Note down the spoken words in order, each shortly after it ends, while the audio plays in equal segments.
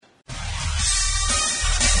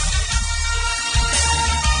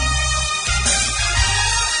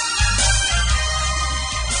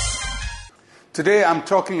Today I'm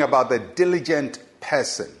talking about the diligent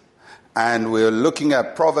person, and we're looking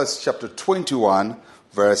at Proverbs chapter 21,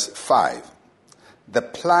 verse 5. The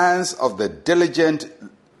plans of the diligent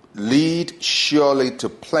lead surely to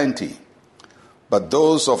plenty, but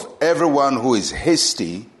those of everyone who is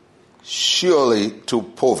hasty surely to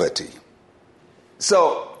poverty.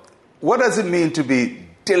 So, what does it mean to be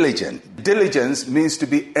diligent? Diligence means to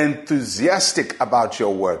be enthusiastic about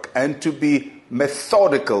your work and to be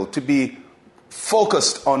methodical, to be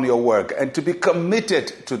focused on your work and to be committed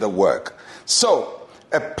to the work. So,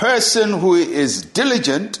 a person who is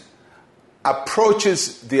diligent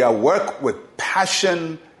approaches their work with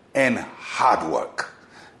passion and hard work.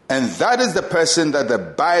 And that is the person that the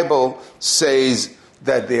Bible says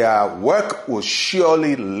that their work will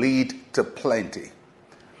surely lead to plenty.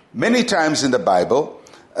 Many times in the Bible,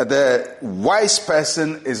 the wise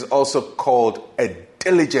person is also called a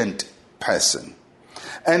diligent person.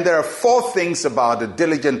 And there are 4 things about a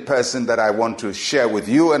diligent person that I want to share with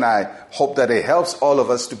you, and I hope that it helps all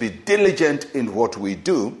of us to be diligent in what we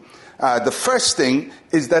do. The first thing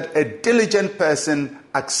is that a diligent person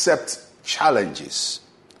accepts challenges.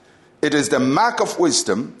 It is the mark of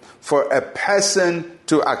wisdom for a person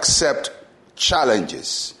to accept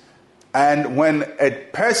challenges. And when a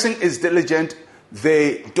person is diligent,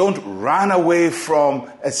 they don't run away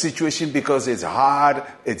from a situation because it's hard,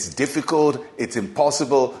 it's difficult, it's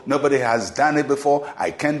impossible, nobody has done it before,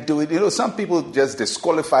 I can't do it. Some people just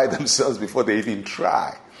disqualify themselves before they even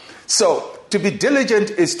try. So, to be diligent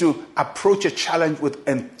is to approach a challenge with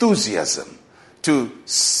enthusiasm, to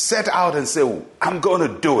set out and say, I'm going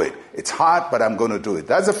to do it. It's hard, but I'm going to do it.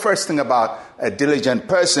 That's the first thing about a diligent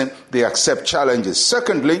person. They accept challenges.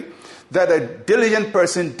 Secondly, that a diligent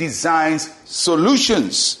person designs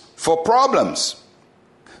solutions for problems.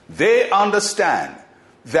 They understand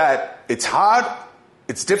that it's hard,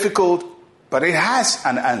 it's difficult, but it has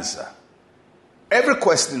an answer. Every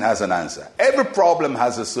question has an answer. Every problem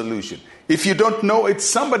has a solution. If you don't know it,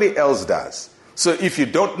 somebody else does. So if you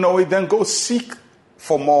don't know it, then go seek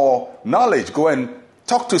for more knowledge. Go and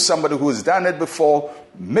talk to somebody who has done it before.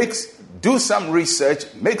 Do some research,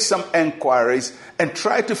 make some inquiries, and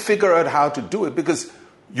try to figure out how to do it, because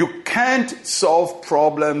you can't solve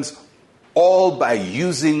problems all by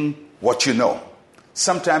using what you know.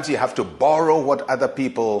 Sometimes you have to borrow what other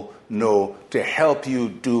people know to help you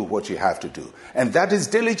do what you have to do. And that is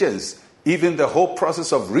diligence. Even the whole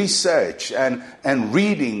process of research and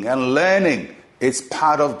reading and learning is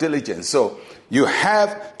part of diligence. So you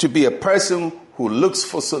have to be a person who looks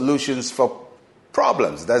for solutions for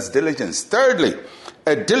problems. That's diligence. Thirdly,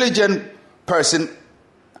 a diligent person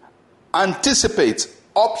anticipates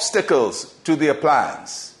obstacles to their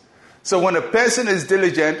plans. So when a person is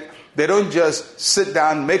diligent, they don't just sit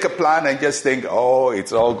down, make a plan, and just think,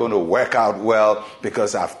 it's all going to work out well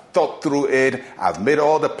because I've thought through it, I've made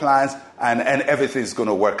all the plans, and everything's going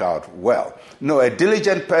to work out well. No, a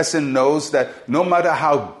diligent person knows that no matter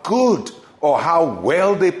how good or how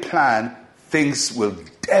well they plan, things will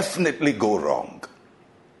definitely go wrong.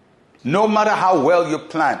 No matter how well you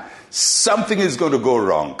plan, something is going to go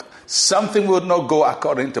wrong. Something will not go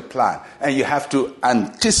according to plan, and you have to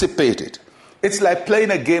anticipate it. It's like playing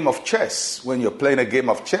a game of chess. When you're playing a game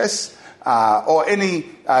of chess or any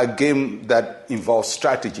game that involves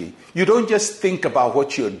strategy, you don't just think about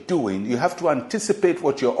what you're doing. You have to anticipate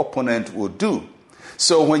what your opponent will do.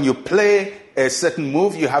 So when you play a certain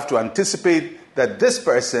move, you have to anticipate that this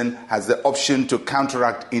person has the option to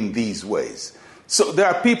counteract in these ways. So there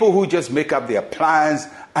are people who just make up their plans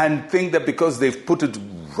and think that because they've put it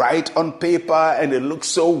right on paper and it looks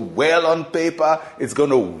so well on paper, it's going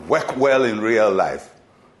to work well in real life.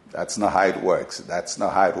 That's not how it works.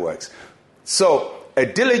 So a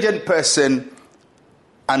diligent person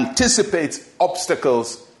anticipates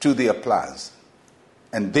obstacles to their plans,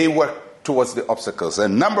 and they work towards the obstacles.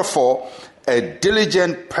 And number 4, a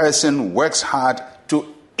diligent person works hard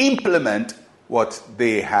to implement what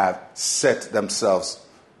they have set themselves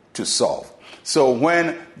to solve. So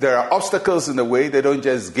when there are obstacles in the way, they don't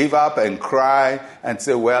just give up and cry and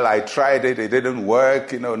say, I tried it, it didn't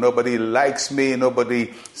work, nobody likes me,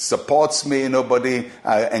 nobody supports me, nobody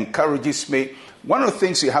encourages me. One of the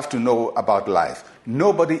things you have to know about life,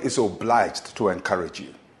 nobody is obliged to encourage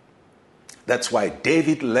you. That's why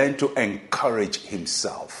David learned to encourage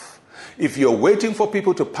himself. If you're waiting for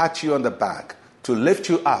people to pat you on the back, to lift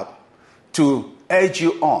you up, to urge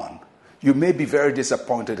you on, you may be very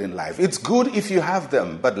disappointed in life. It's good if you have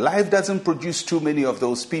them, but life doesn't produce too many of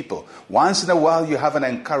those people. Once in a while, you have an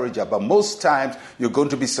encourager, but most times you're going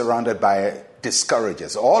to be surrounded by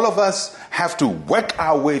discourages. All of us have to work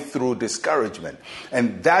our way through discouragement,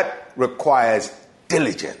 and that requires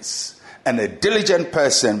diligence. And a diligent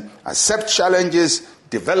person accepts challenges,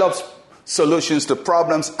 develops solutions to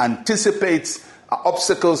problems, anticipates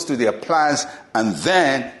obstacles to their plans, and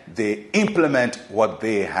then they implement what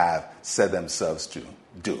they have set themselves to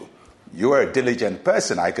do. You are a diligent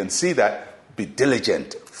person. I can see that. Be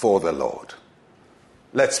diligent for the Lord.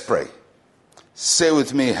 Let's pray. Say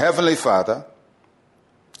with me, Heavenly Father,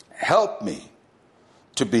 help me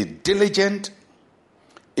to be diligent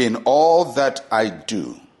in all that I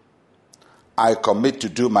do. I commit to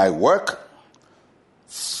do my work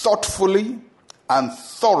thoughtfully and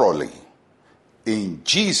thoroughly. In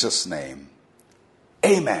Jesus' name,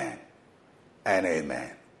 amen and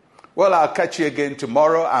amen. Well, I'll catch you again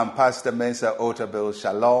tomorrow. I'm Pastor Mensa, Otabil.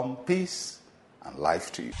 Shalom, peace, and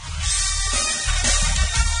life to you.